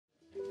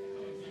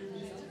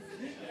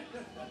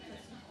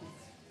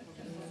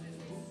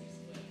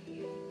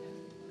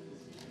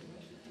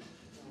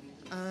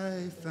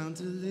I found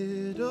a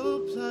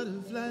little plot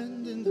of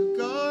land in the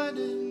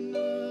Garden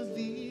of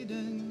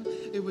Eden.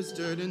 It was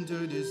dirt, and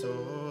dirt is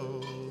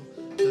all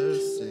the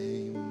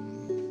same.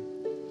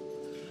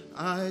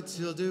 I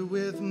tilled it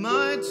with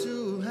my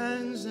 2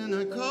 hands, and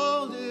I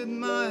called it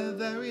my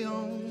very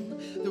own.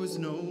 There was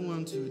no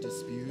one to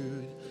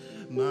dispute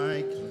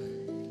my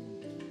claim.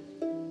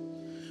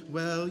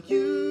 Well,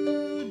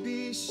 you'd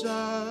be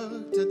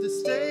shocked at the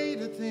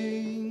state of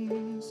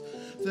things.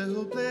 The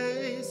whole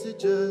place had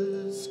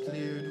just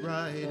cleared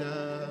right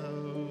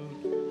out.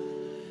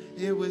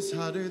 It was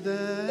hotter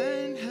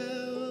than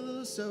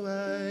hell, so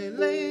I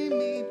lay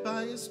me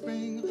by a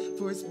spring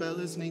for a spell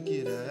as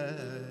naked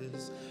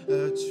as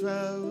a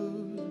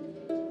trout.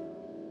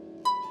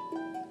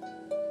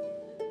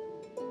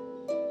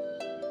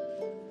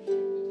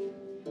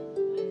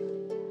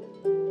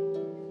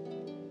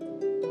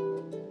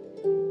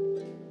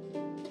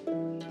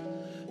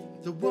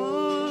 The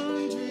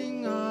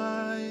wandering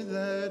eye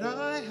that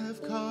I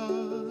have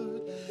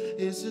caught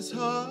is as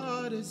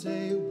hard as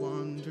a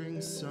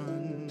wandering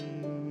sun.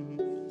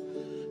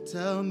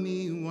 Tell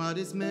me what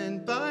is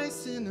meant by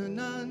sin or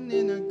none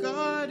in a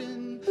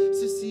garden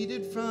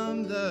seceded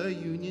from the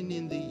Union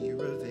in the year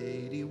of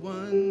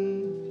 81.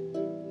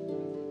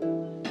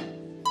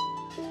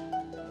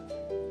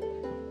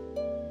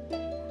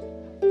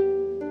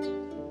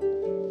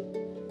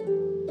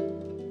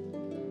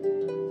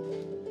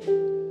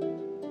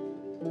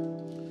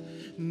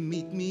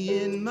 Meet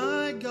me in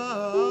my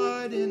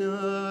garden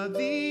of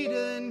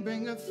Eden,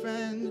 bring a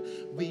friend,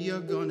 we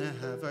are gonna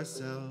have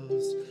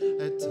ourselves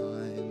a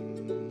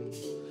time.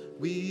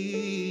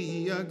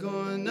 We are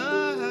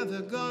gonna have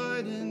a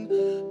garden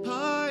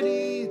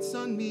party, it's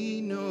on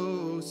me,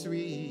 no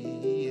sree,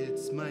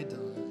 it's my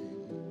dime.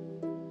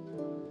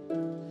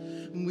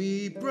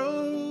 We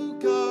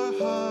broke our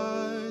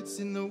hearts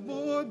in the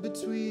war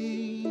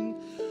between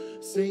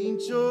St.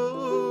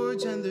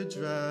 George and the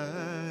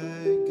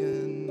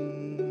dragon.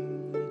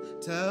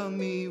 Tell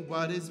me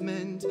what is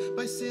meant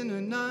by sin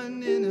or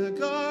none in a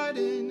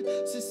garden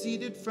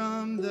seceded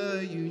from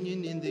the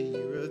Union in the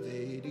year of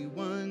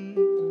 81.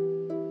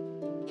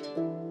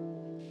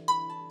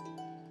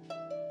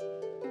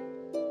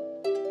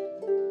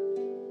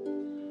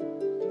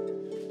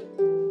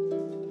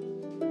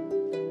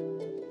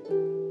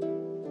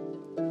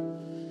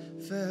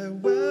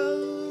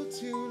 Farewell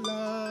to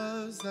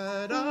loves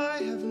that I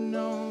have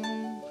known,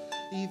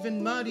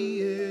 even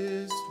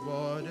muddiest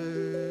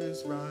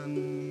waters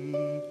run.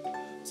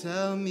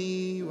 Tell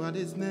me what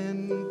is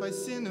meant by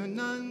sin or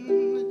none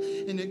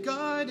in a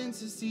garden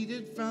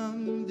seceded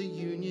from the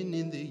Union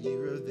in the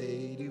year of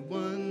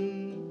 81.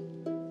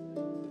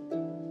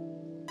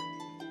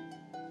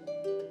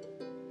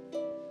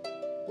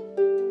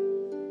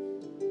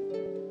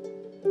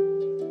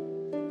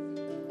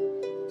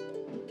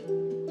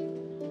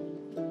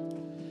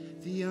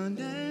 The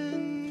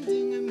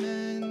unending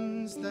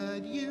amends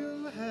that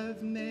you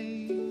have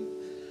made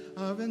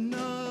are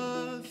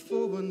enough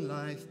for one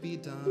life be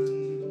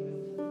done.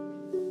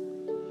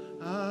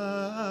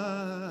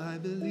 I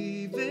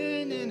believe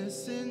in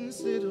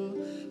innocence, little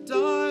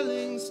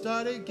darling,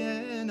 start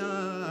again.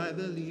 I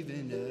believe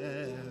in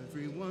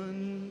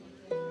everyone.